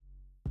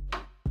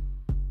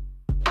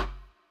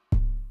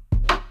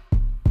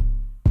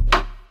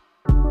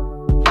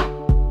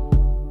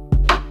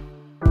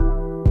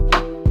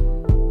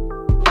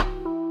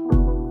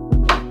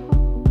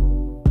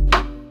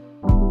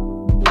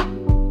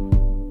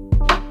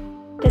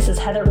This is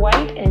Heather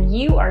White, and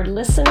you are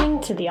listening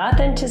to the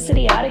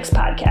Authenticity Addicts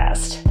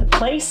podcast, the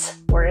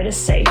place where it is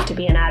safe to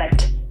be an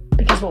addict,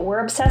 because what we're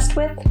obsessed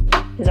with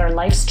is our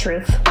life's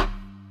truth.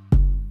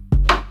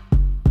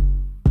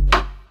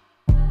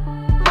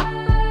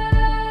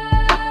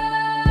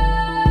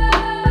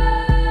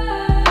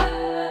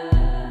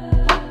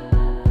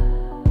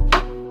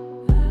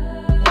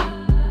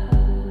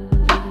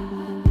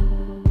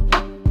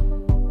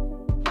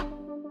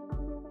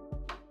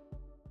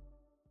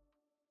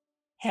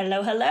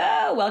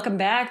 Hello. Welcome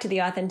back to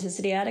the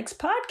Authenticity Addicts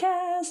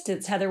podcast.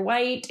 It's Heather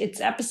White.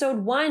 It's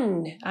episode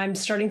 1. I'm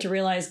starting to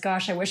realize,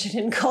 gosh, I wish I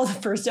didn't call the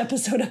first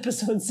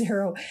episode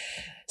 0.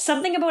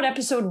 Something about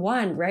episode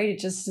 1, right? It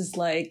just is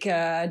like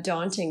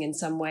daunting in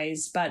some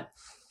ways. But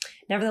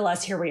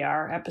nevertheless, here we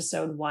are,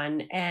 episode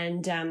 1.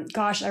 And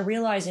gosh, I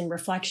realize in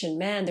reflection,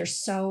 man, there's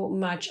so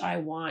much I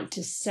want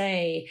to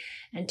say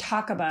and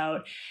talk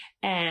about,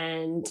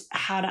 and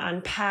how to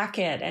unpack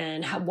it,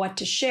 and what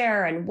to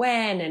share and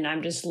when. And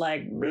I'm just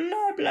like,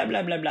 blah, blah,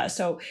 blah, blah, blah.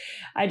 So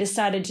I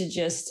decided to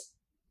just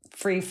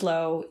free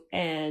flow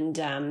and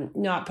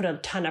not put a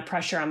ton of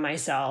pressure on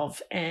myself,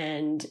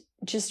 and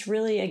just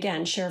really,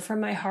 again, share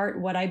from my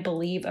heart what I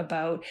believe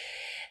about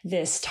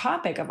this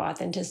topic of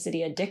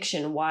authenticity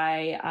addiction,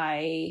 why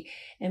I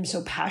am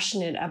so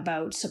passionate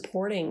about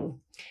supporting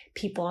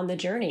people on the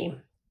journey.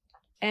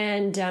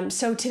 And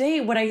so today,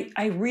 what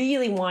I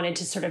really wanted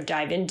to sort of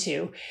dive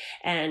into,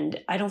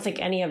 and I don't think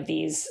any of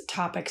these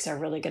topics are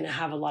really going to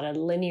have a lot of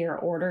linear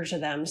order to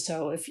them.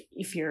 So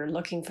if you're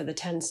looking for the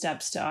 10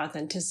 steps to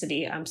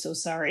authenticity, I'm so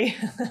sorry.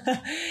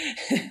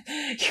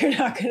 You're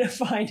not going to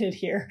find it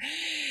here.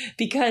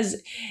 Because,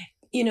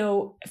 you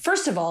know,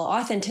 first of all,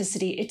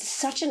 authenticity, it's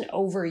such an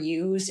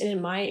overused and,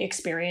 in my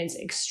experience,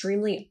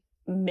 extremely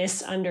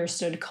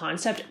misunderstood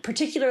concept,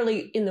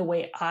 particularly in the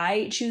way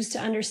I choose to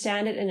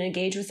understand it and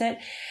engage with it.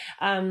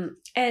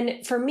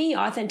 And for me,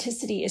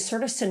 authenticity is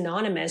sort of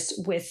synonymous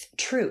with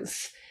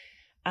truth.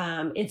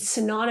 It's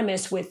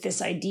synonymous with this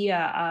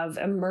idea of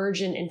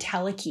emergent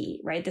entelechy,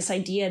 right? This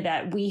idea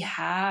that we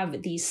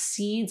have these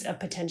seeds of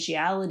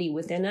potentiality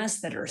within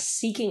us that are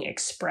seeking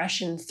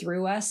expression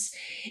through us.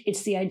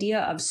 It's the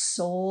idea of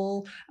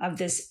soul, of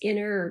this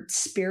inner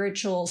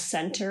spiritual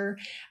center,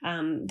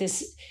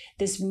 this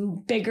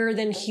bigger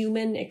than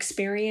human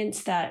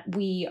experience that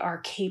we are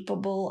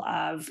capable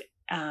of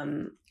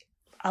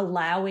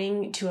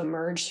allowing to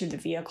emerge through the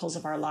vehicles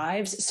of our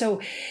lives. So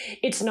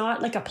it's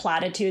not like a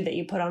platitude that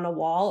you put on a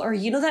wall, or,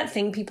 you know, that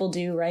thing people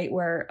do, right?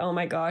 Where, oh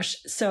my gosh,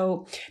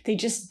 so they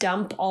just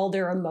dump all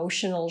their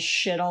emotional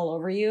shit all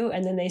over you.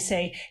 And then they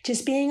say,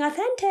 just being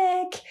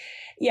authentic.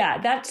 Yeah,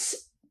 that's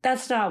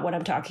not what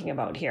I'm talking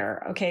about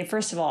here. Okay.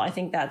 First of all, I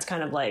think that's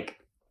kind of like,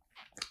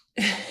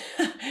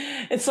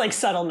 it's like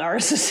subtle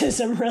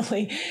narcissism,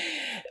 really.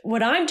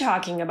 What I'm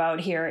talking about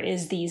here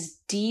is these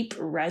deep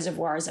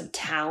reservoirs of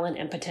talent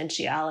and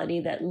potentiality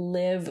that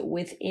live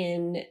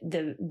within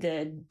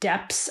the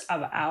depths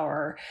of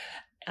our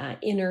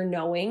inner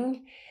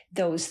knowing.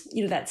 Those,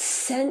 you know, that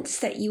sense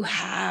that you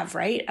have,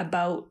 right,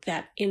 about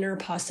that inner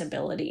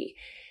possibility.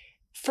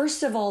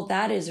 First of all,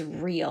 that is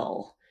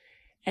real.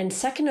 And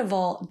second of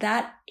all,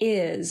 that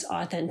is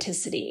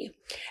authenticity.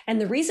 And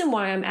the reason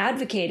why I'm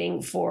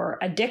advocating for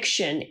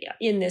addiction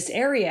in this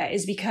area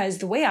is because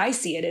the way I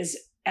see it is,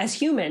 as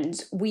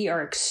humans, we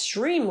are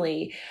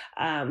extremely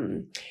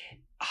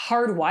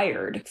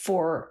hardwired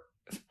for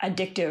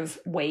addictive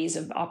ways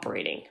of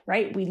operating,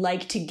 right? We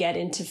like to get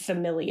into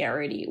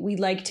familiarity. We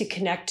like to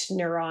connect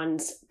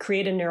neurons,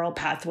 create a neural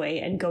pathway,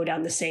 and go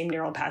down the same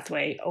neural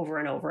pathway over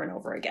and over and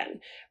over again,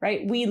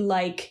 right? We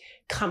like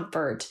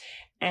comfort,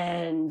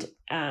 and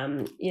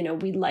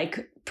we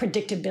like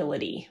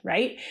predictability,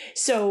 right?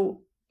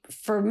 So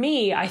for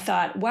me, I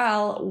thought,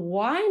 well,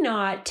 why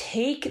not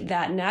take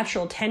that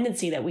natural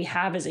tendency that we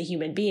have as a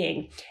human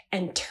being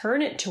and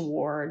turn it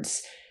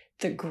towards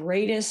the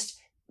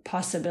greatest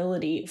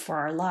possibility for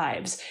our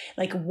lives?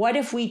 Like, what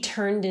if we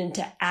turned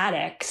into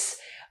addicts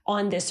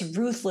on this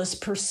ruthless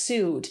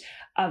pursuit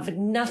of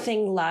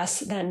nothing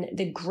less than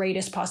the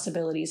greatest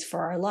possibilities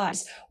for our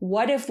lives?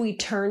 What if we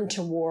turned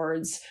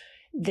towards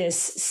this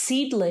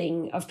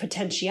seedling of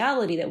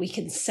potentiality that we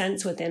can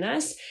sense within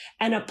us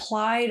and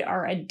applied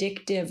our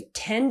addictive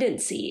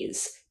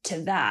tendencies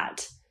to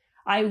that?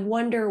 I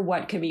wonder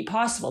what could be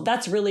possible.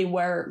 That's really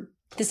where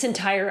this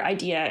entire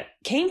idea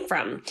came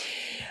from.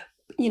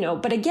 You know,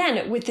 but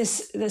again, with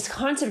this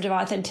concept of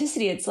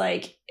authenticity, it's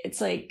like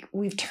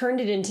we've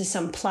turned it into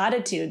some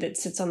platitude that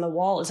sits on the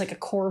wall. It's like a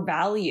core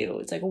value.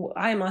 It's like,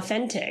 I'm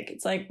authentic.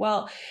 It's like,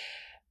 well,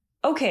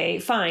 okay,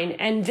 fine.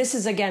 And this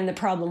is, again, the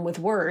problem with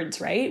words,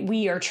 right?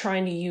 We are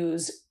trying to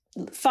use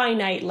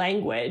finite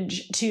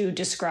language to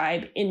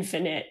describe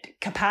infinite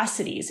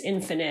capacities,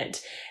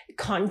 infinite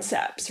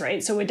concepts,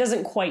 right? So it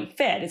doesn't quite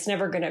fit. It's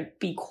never going to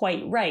be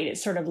quite right.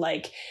 It's sort of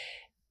like,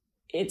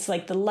 it's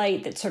like the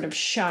light that sort of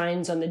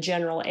shines on the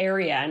general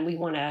area. And we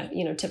want to,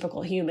 you know,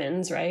 typical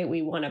humans, right?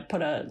 We want to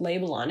put a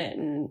label on it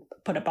and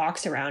put a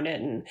box around it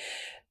and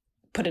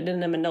put it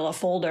in a manila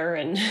folder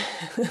and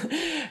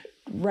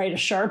write a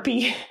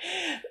Sharpie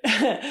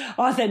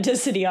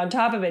authenticity on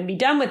top of it and be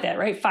done with it,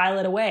 right? File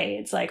it away.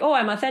 It's like, oh,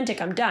 I'm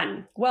authentic, I'm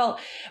done. Well,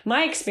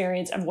 my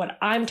experience of what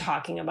I'm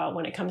talking about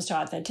when it comes to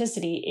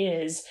authenticity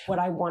is what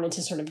I wanted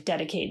to sort of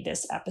dedicate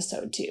this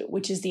episode to,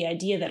 which is the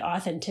idea that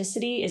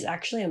authenticity is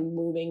actually a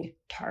moving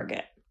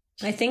target.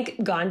 I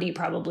think Gandhi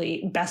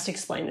probably best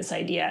explained this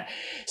idea.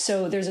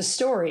 So there's a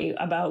story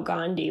about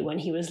Gandhi when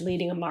he was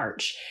leading a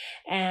march,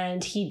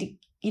 and he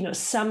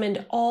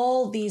summoned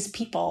all these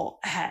people,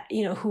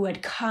 who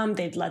had come.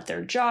 They'd left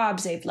their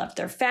jobs, they've left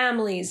their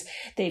families,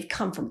 they've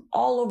come from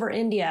all over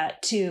India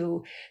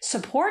to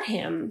support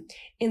him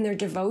in their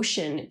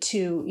devotion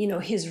to,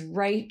 his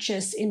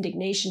righteous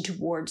indignation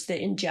towards the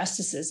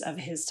injustices of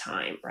his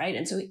time, right?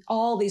 And so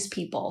all these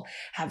people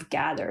have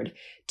gathered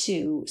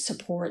to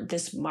support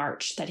this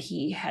march that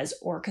he has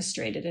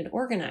orchestrated and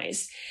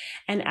organized.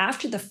 And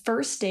after the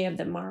first day of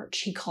the march,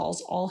 he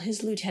calls all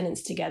his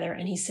lieutenants together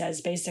and he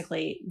says,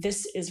 basically,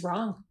 this is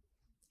wrong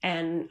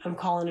and I'm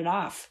calling it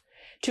off.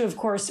 To, of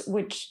course,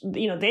 which,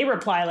 they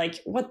reply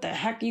like, what the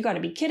heck? You got to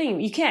be kidding.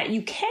 You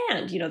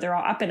can't, they're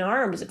all up in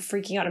arms and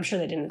freaking out. I'm sure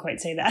they didn't quite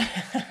say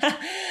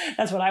that.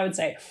 That's what I would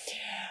say.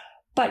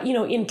 But,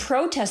 in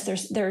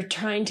protest, they're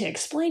trying to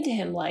explain to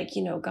him, like,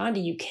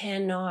 Gandhi, you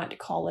cannot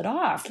call it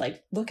off.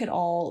 Like, look at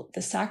all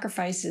the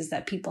sacrifices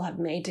that people have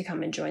made to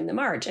come and join the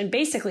march. And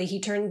basically, he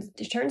turns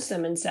to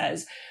them and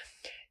says,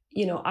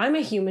 I'm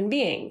a human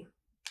being.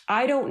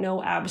 I don't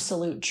know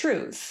absolute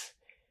truth.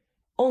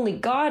 Only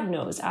God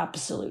knows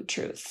absolute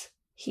truth.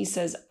 He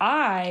says,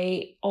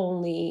 I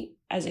only,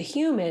 as a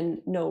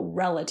human, know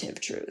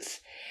relative truth.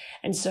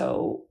 And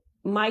so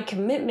my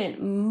commitment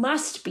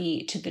must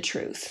be to the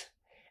truth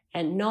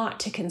and not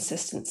to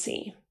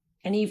consistency.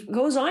 And he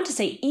goes on to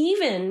say,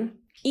 even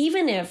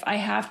if I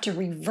have to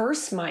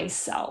reverse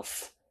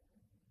myself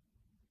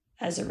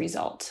as a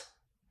result,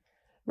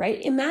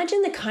 right?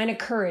 Imagine the kind of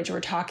courage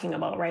we're talking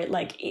about, right?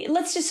 Like,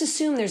 let's just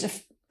assume there's a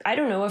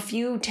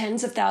few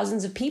tens of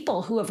thousands of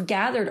people who have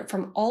gathered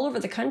from all over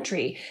the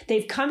country.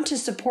 They've come to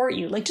support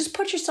you. Like, just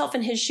put yourself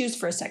in his shoes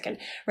for a second,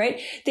 right?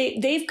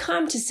 They've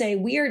come to say,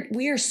 we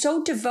are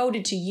so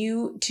devoted to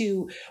you,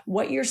 to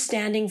what you're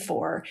standing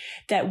for,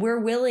 that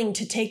we're willing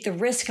to take the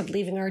risk of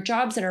leaving our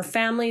jobs and our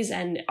families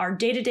and our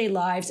day-to-day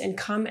lives and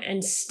come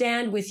and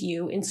stand with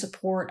you in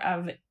support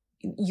of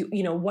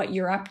what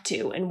you're up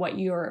to and what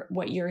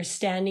you're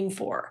standing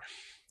for.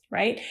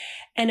 Right?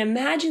 And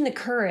imagine the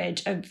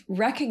courage of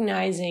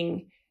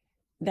recognizing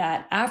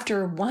that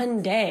after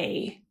one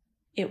day,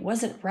 it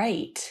wasn't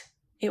right.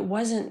 It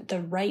wasn't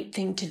the right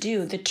thing to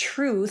do. The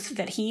truth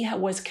that he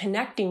was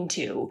connecting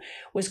to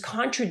was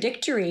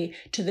contradictory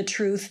to the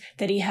truth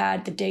that he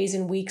had the days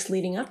and weeks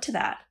leading up to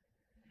that.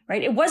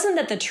 Right? It wasn't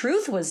that the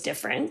truth was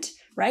different.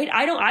 Right?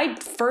 I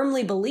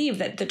firmly believe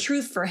that the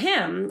truth for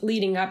him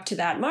leading up to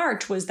that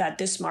march was that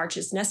this march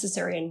is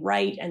necessary and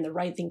right and the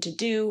right thing to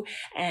do.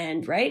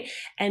 And right.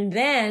 And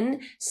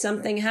then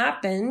something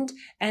happened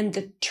and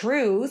the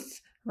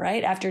truth,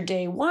 right, after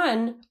day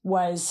one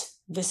was,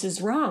 this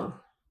is wrong.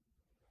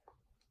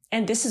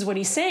 And this is what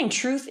he's saying.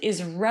 Truth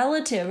is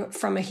relative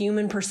from a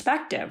human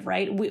perspective,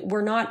 right?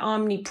 We're not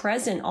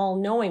omnipresent,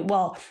 all-knowing.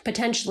 Well,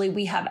 potentially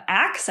we have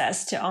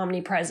access to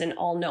omnipresent,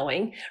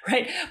 all-knowing,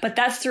 right? But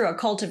that's through a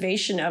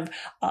cultivation of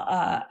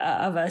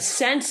a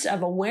sense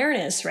of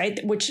awareness,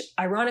 right? Which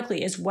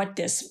ironically is what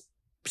this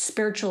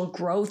spiritual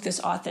growth,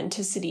 this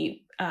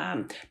authenticity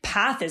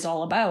path is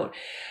all about.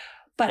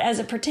 But as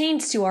it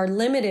pertains to our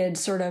limited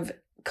sort of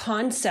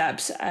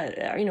concepts,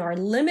 our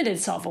limited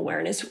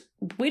self-awareness,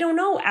 we don't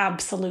know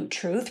absolute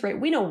truth, right?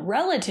 We know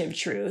relative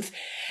truth.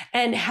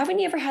 And haven't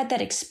you ever had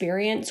that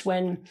experience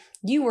when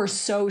you were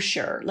so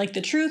sure, like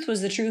the truth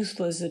was the truth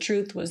was the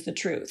truth was the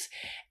truth.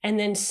 And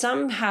then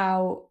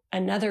somehow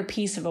another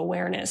piece of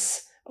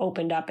awareness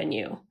opened up in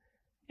you.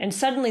 And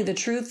suddenly the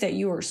truth that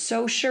you were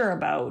so sure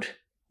about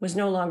was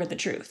no longer the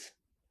truth,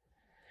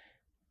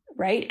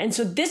 right? And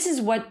so this is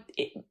what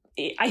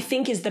I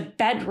think is the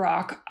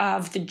bedrock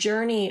of the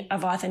journey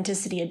of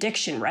authenticity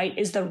addiction, right?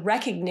 Is the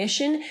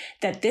recognition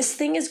that this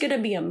thing is going to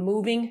be a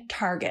moving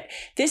target.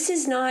 This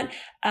is not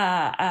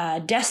a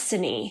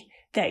destiny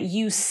that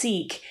you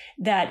seek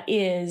that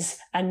is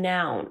a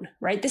noun,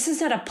 right? This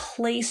is not a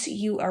place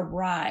you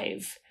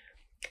arrive.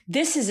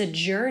 This is a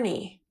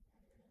journey,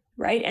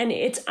 right? And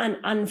it's an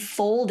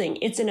unfolding.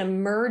 It's an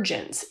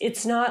emergence.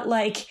 It's not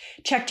like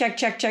check, check,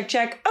 check, check,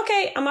 check.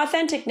 Okay, I'm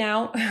authentic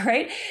now,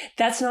 right?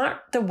 That's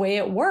not the way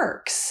it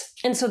works.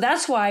 And so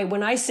that's why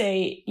when I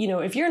say,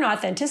 if you're an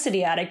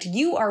authenticity addict,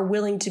 you are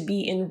willing to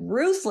be in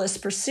ruthless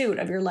pursuit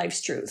of your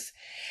life's truth.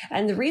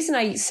 And the reason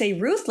I say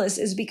ruthless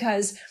is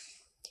because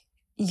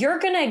you're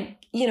going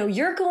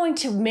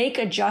to make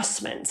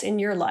adjustments in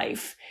your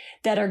life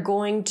that are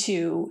going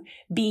to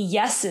be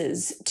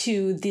yeses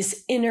to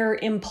this inner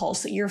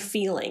impulse that you're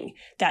feeling,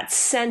 that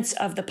sense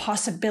of the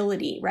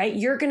possibility, right?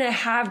 You're going to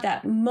have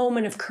that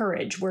moment of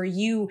courage where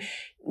you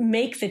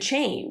make the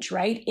change,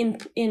 right?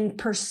 In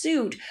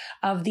pursuit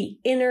of the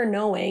inner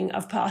knowing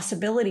of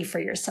possibility for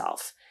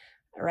yourself,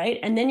 right?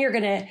 And then you're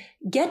going to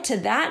get to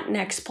that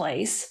next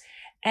place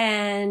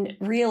and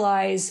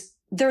realize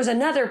there's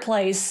another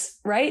place,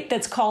 right,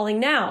 that's calling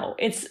now.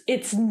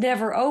 It's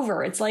never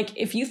over. It's like,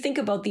 if you think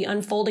about the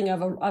unfolding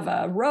of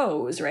a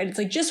rose, right? It's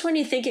like, just when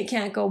you think it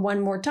can't go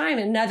one more time,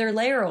 another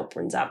layer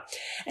opens up.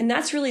 And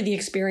that's really the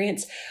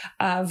experience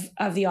of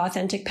the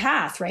authentic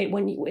path, right?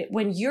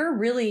 When you're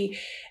really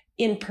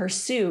in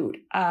pursuit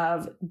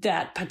of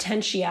that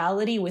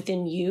potentiality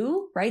within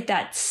you, right?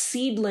 That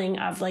seedling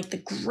of like the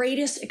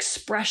greatest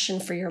expression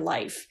for your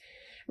life,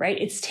 right?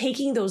 It's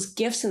taking those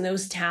gifts and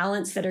those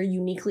talents that are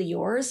uniquely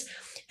yours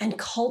and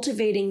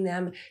cultivating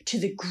them to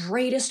the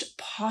greatest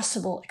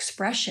possible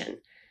expression,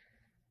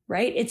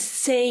 right? It's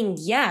saying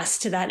yes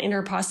to that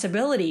inner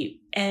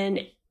possibility.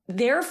 And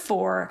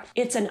therefore,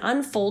 it's an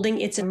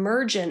unfolding, it's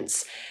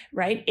emergence,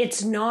 right?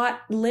 It's not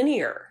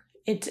linear.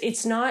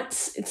 It's not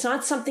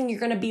something you're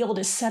going to be able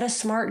to set a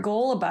smart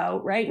goal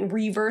about, right? And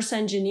reverse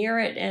engineer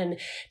it and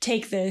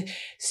take the,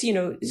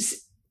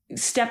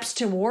 steps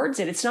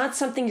towards it. It's not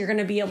something you're going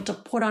to be able to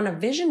put on a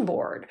vision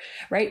board,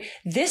 right?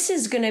 This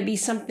is going to be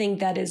something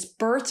that is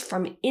birthed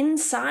from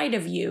inside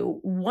of you,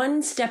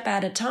 one step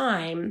at a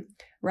time,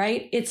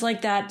 right? It's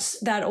like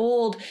that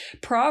old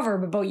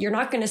proverb about you're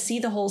not going to see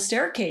the whole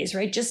staircase,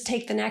 right? Just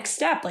take the next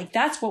step. Like,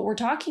 that's what we're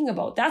talking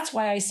about. That's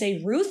why I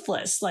say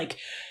ruthless. Like,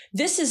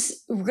 this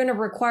is going to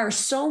require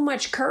so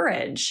much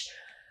courage,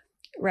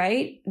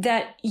 right?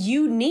 That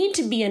you need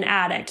to be an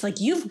addict. Like,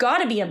 you've got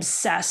to be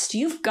obsessed.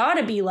 You've got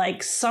to be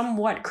like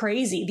somewhat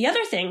crazy. Not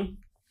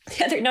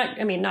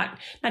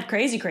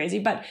crazy,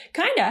 but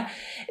kind of,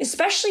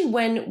 especially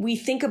when we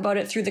think about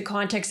it through the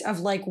context of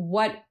like,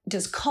 what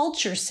does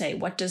culture say?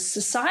 What does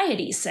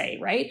society say,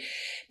 right?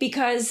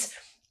 Because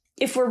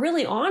if we're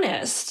really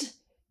honest,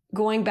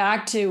 going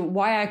back to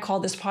why I call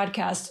this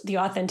podcast the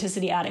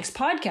Authenticity Addicts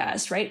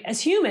Podcast, right?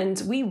 As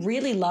humans, we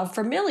really love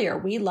familiar.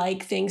 We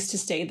like things to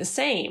stay the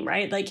same,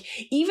 right? Like,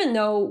 even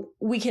though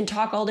we can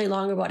talk all day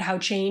long about how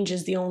change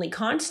is the only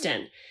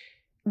constant,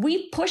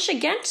 we push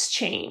against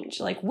change.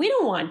 Like, we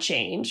don't want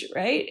change,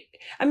 right?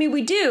 I mean,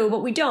 we do,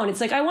 but we don't.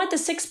 It's like, I want the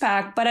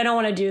 6-pack, but I don't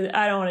want to do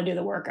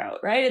the workout,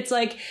 right? It's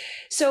like,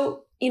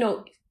 so,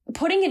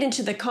 putting it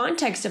into the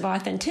context of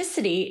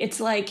authenticity,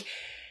 it's like,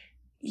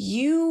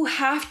 you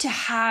have to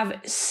have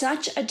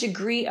such a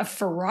degree of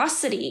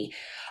ferocity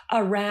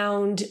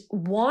around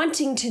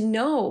wanting to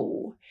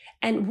know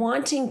and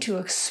wanting to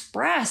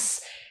express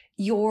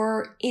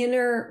your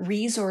inner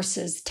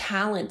resources,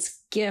 talents,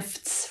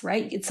 gifts,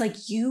 right? It's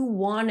like, you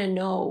want to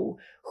know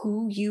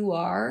who you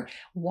are,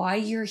 why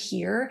you're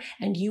here,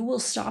 and you will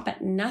stop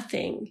at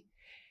nothing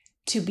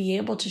to be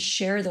able to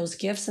share those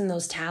gifts and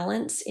those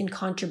talents in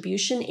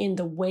contribution in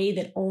the way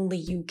that only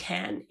you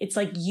can. It's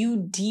like,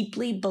 you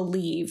deeply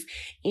believe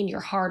in your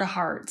heart of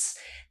hearts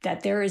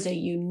that there is a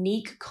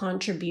unique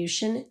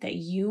contribution that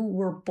you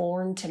were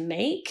born to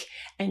make,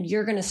 and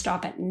you're going to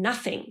stop at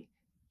nothing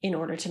in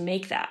order to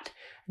make that.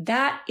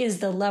 That is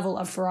the level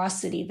of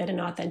ferocity that an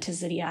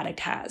authenticity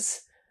addict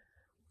has,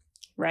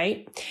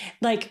 right?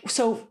 Like,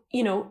 so,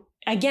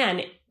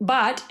 again,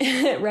 but,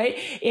 right,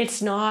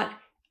 it's not,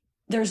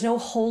 there's no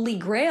holy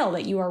grail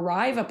that you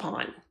arrive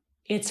upon.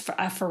 It's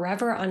a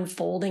forever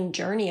unfolding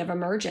journey of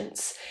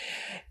emergence.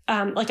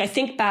 I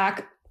think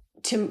back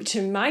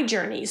to my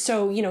journey.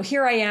 So,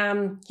 here I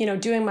am,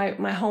 doing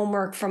my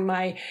homework from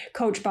my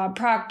coach, Bob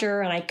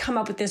Proctor, and I come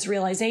up with this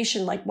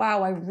realization like,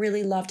 wow, I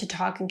really love to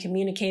talk and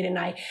communicate. And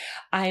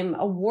I'm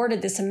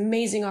awarded this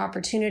amazing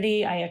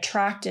opportunity. I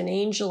attract an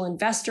angel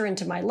investor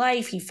into my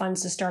life. He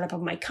funds the startup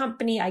of my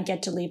company. I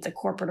get to leave the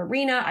corporate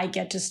arena. I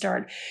get to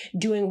start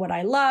doing what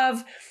I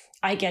love.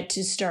 I get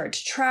to start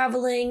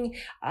traveling,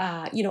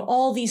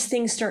 all these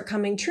things start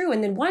coming true.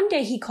 And then one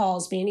day he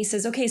calls me and he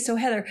says, okay, so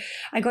Heather,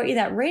 I got you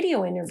that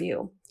radio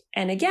interview.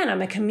 And again,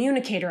 I'm a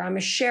communicator, I'm a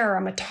sharer,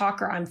 I'm a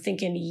talker. I'm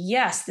thinking,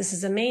 yes, this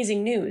is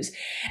amazing news.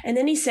 And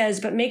then he says,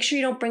 but make sure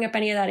you don't bring up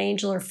any of that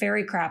angel or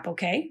fairy crap,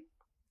 okay?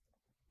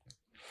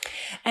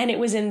 And it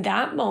was in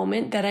that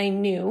moment that I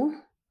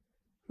knew,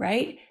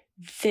 right,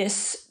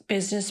 this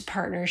business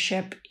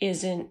partnership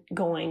isn't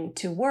going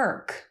to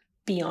work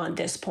beyond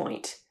this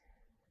point.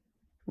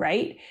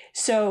 Right?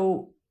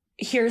 So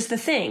here's the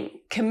thing: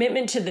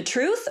 commitment to the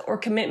truth or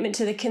commitment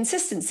to the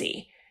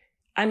consistency.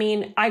 I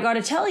mean, I got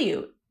to tell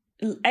you,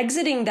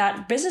 exiting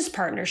that business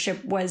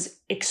partnership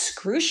was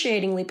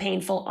excruciatingly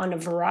painful on a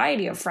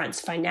variety of fronts: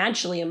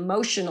 financially,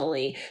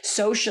 emotionally,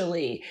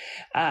 socially,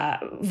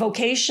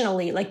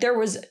 vocationally. Like, there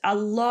was a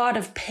lot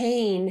of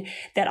pain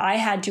that I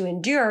had to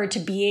endure to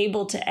be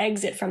able to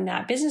exit from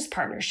that business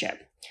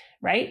partnership.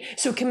 Right?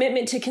 So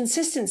commitment to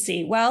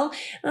consistency. Well,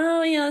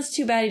 it's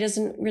too bad he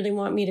doesn't really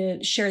want me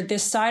to share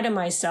this side of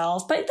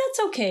myself, but that's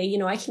okay.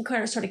 I can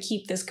kind of sort of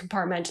keep this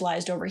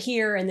compartmentalized over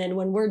here. And then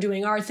when we're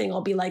doing our thing,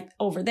 I'll be like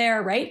over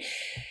there. Right?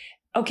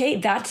 Okay.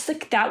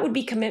 That would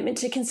be commitment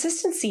to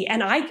consistency.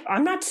 And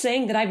I'm not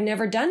saying that I've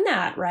never done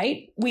that.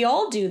 Right? We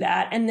all do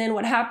that. And then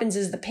what happens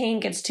is the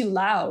pain gets too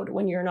loud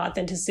when you're an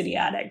authenticity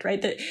addict,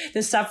 right?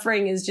 The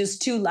suffering is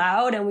just too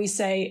loud. And we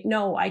say,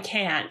 no, I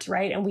can't.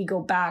 Right? And we go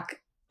back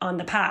on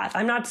the path.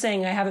 I'm not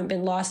saying I haven't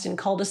been lost in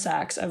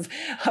cul-de-sacs of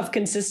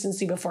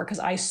consistency before, because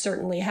I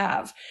certainly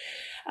have.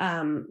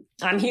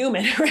 I'm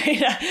human,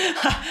 right?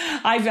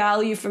 I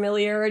value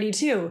familiarity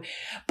too.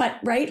 But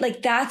right,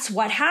 like that's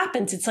what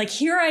happens. It's like,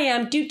 here I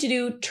am,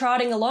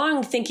 trotting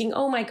along thinking,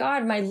 oh my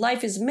God, my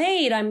life is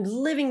made. I'm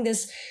living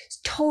this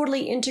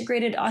totally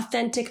integrated,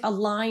 authentic,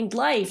 aligned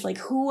life. Like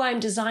who I'm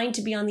designed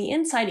to be on the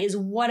inside is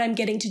what I'm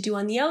getting to do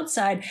on the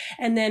outside.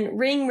 And then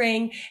ring,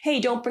 ring. Hey,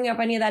 don't bring up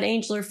any of that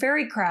angel or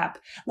fairy crap.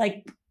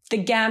 Like the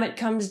gamut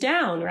comes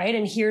down, right?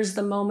 And here's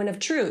the moment of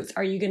truth.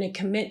 Are you going to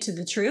commit to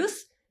the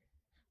truth?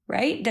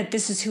 Right? That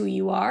this is who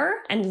you are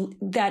and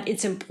that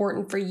it's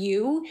important for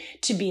you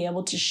to be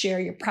able to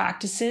share your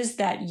practices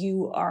that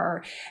you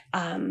are,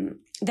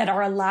 that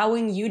are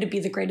allowing you to be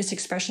the greatest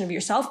expression of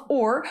yourself?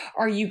 Or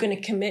are you going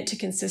to commit to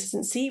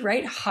consistency,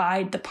 right?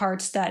 Hide the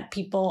parts that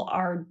people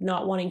are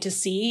not wanting to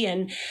see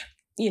and,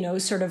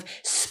 sort of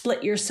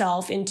split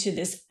yourself into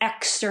this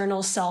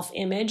external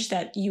self-image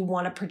that you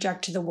want to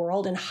project to the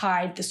world and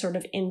hide the sort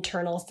of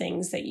internal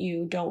things that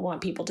you don't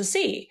want people to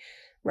see.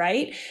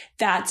 Right?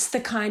 That's the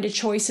kind of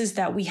choices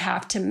that we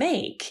have to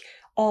make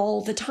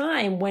all the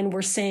time when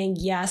we're saying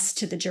yes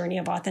to the journey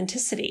of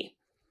authenticity.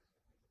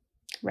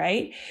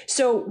 Right?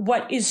 So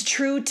what is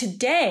true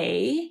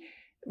today,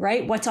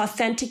 right? What's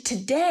authentic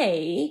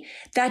today,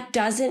 that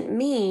doesn't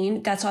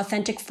mean that's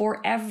authentic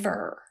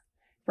forever.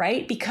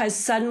 Right? Because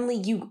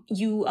suddenly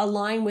you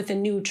align with a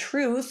new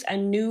truth, a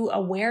new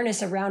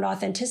awareness around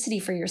authenticity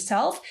for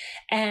yourself,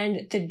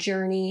 and the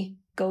journey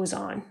goes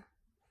on.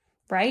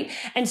 Right?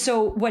 And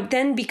so what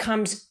then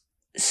becomes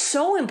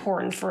so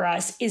important for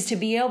us is to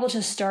be able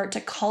to start to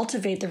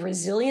cultivate the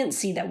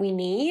resiliency that we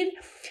need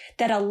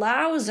that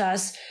allows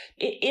us,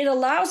 it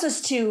allows us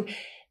to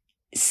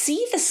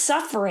see the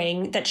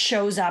suffering that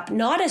shows up,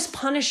 not as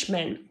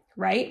punishment,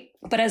 right?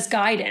 But as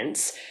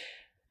guidance.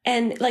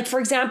 And like, for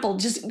example,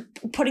 just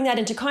putting that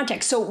into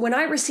context. So when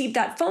I received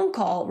that phone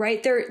call,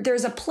 right,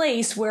 there's a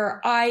place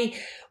where I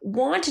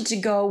wanted to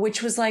go,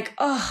 which was like,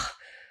 oh,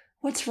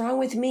 what's wrong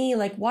with me?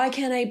 Like, why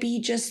can't I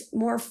be just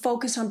more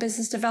focused on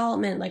business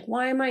development? Like,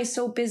 why am I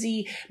so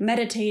busy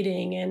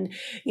meditating and,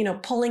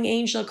 pulling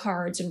angel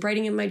cards and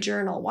writing in my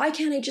journal? Why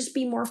can't I just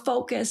be more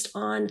focused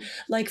on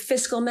like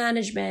fiscal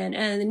management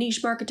and the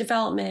niche market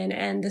development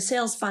and the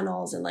sales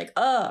funnels and like,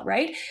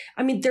 right?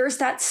 I mean, there's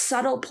that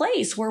subtle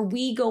place where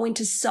we go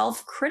into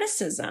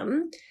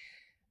self-criticism,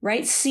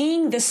 right?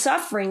 Seeing the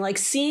suffering, like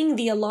seeing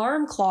the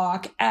alarm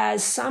clock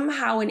as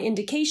somehow an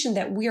indication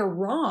that we're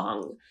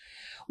wrong.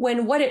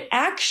 When what it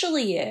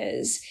actually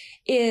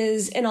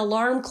is an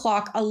alarm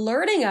clock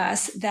alerting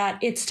us that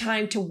it's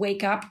time to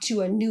wake up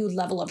to a new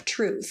level of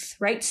truth,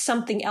 right?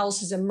 Something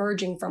else is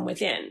emerging from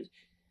within.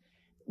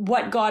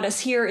 What got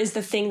us here is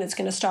the thing that's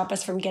going to stop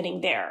us from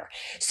getting there.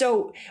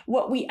 So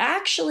what we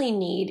actually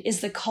need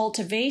is the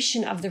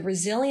cultivation of the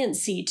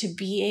resiliency to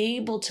be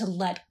able to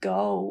let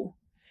go,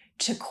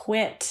 to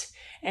quit,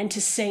 and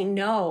to say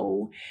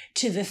no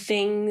to the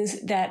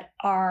things that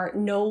are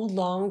no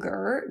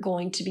longer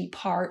going to be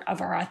part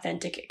of our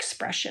authentic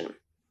expression,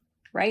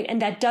 right?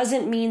 And that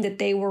doesn't mean that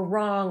they were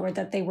wrong or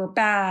that they were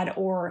bad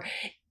or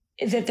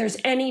that there's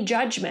any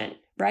judgment,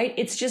 right?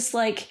 It's just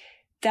like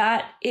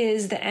that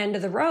is the end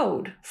of the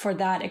road for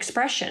that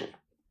expression.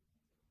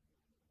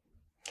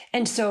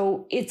 And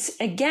so it's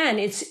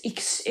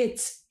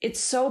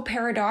so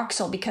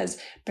paradoxical because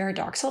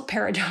paradoxical,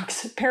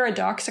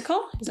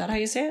 is that how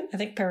you say it? I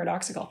think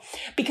paradoxical.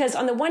 Because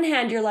on the one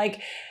hand, you're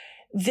like,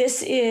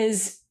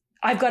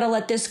 I've got to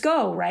let this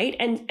go, right?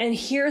 And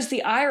here's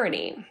the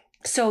irony.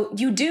 So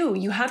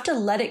you have to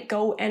let it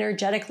go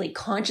energetically,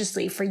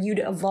 consciously for you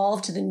to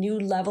evolve to the new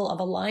level of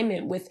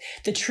alignment with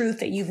the truth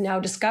that you've now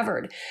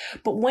discovered.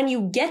 But when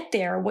you get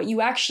there, what you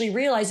actually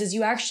realize is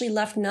you actually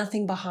left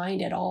nothing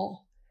behind at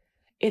all.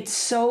 It's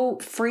so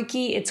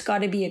freaky. It's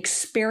got to be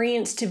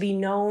experienced to be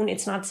known.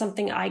 It's not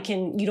something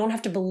you don't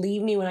have to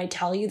believe me when I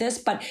tell you this,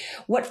 but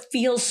what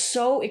feels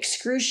so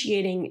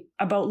excruciating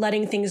about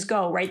letting things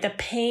go, right? The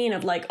pain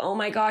of like, oh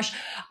my gosh,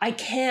 I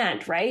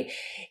can't, right?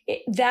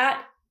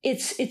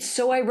 It's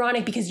so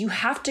ironic because you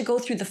have to go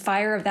through the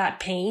fire of that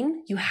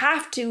pain. You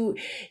have to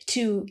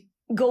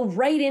go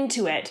right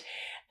into it.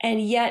 And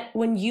yet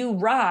when you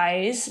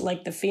rise,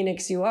 like the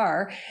phoenix you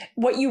are,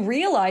 what you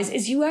realize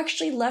is you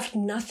actually left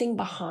nothing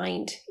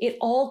behind. It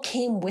all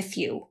came with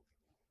you,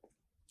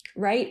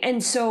 right?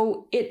 And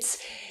so it's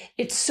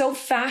so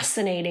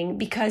fascinating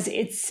because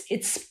it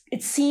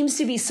seems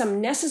to be some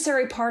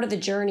necessary part of the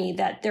journey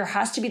that there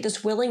has to be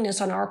this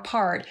willingness on our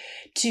part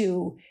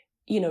to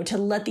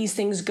let these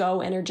things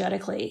go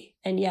energetically.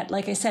 And yet,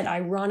 like I said,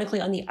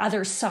 ironically, on the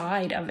other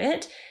side of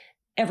it,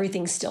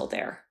 everything's still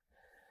there.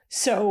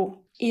 So,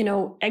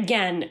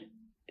 again,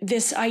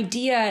 this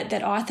idea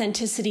that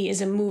authenticity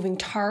is a moving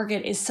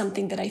target is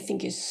something that I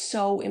think is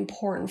so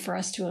important for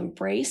us to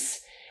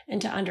embrace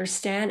and to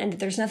understand, and that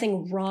there's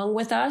nothing wrong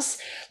with us.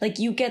 Like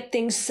you get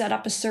things set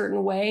up a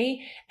certain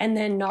way and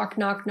then knock,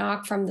 knock,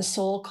 knock from the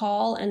soul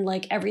call and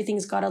like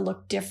everything's got to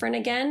look different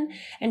again.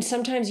 And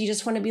sometimes you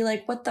just want to be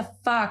like, what the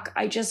fuck?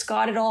 I just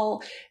got it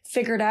all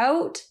figured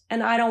out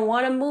and I don't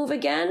want to move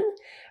again.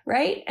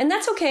 Right. And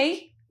that's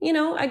okay.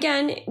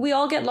 again, we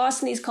all get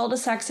lost in these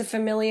cul-de-sacs of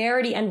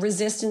familiarity and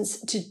resistance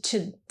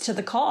to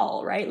the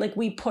call, right? Like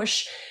we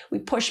push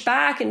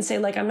back and say,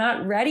 like, I'm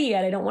not ready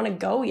yet. I don't want to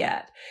go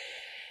yet.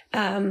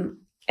 And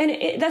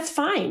that's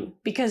fine,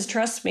 because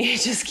trust me,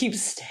 it just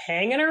keeps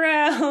hanging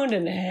around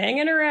and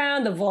hanging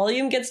around. The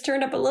volume gets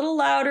turned up a little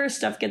louder.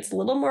 Stuff gets a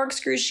little more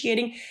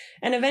excruciating.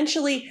 And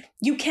eventually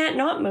you can't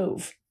not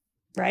move,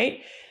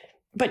 right?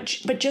 But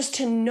just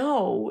to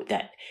know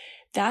that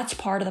that's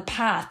part of the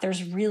path.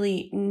 There's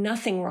really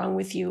nothing wrong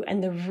with you.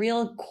 And the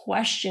real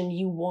question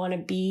you want to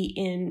be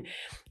in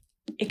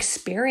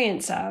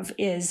experience of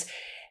is,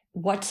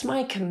 what's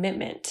my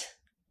commitment?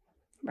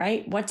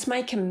 Right? What's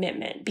my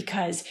commitment?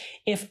 Because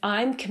if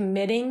I'm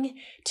committing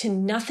to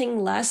nothing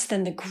less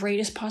than the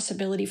greatest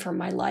possibility for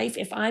my life,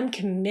 if I'm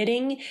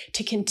committing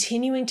to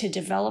continuing to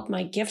develop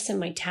my gifts and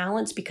my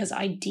talents because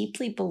I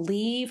deeply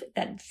believe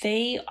that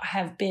they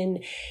have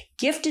been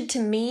gifted to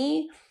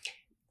me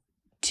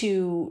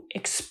to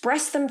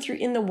express them through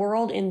in the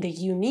world in the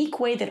unique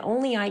way that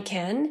only I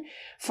can,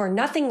 for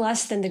nothing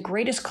less than the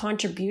greatest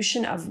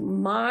contribution of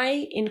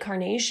my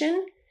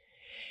incarnation,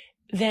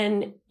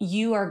 then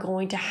you are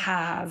going to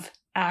have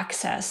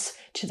access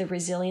to the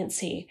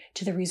resiliency,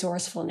 to the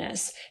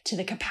resourcefulness, to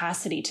the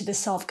capacity, to the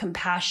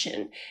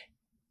self-compassion,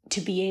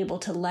 to be able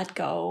to let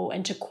go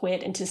and to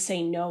quit and to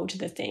say no to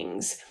the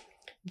things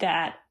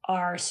that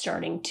are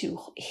starting to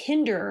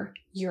hinder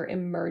your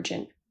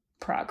emergent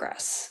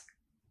progress.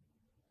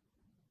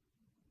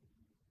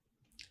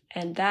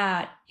 And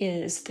that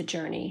is the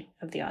journey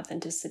of the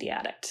Authenticity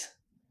Addict.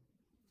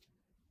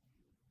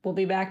 We'll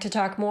be back to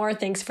talk more.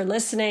 Thanks for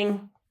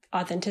listening.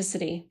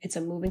 Authenticity, it's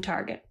a moving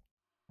target.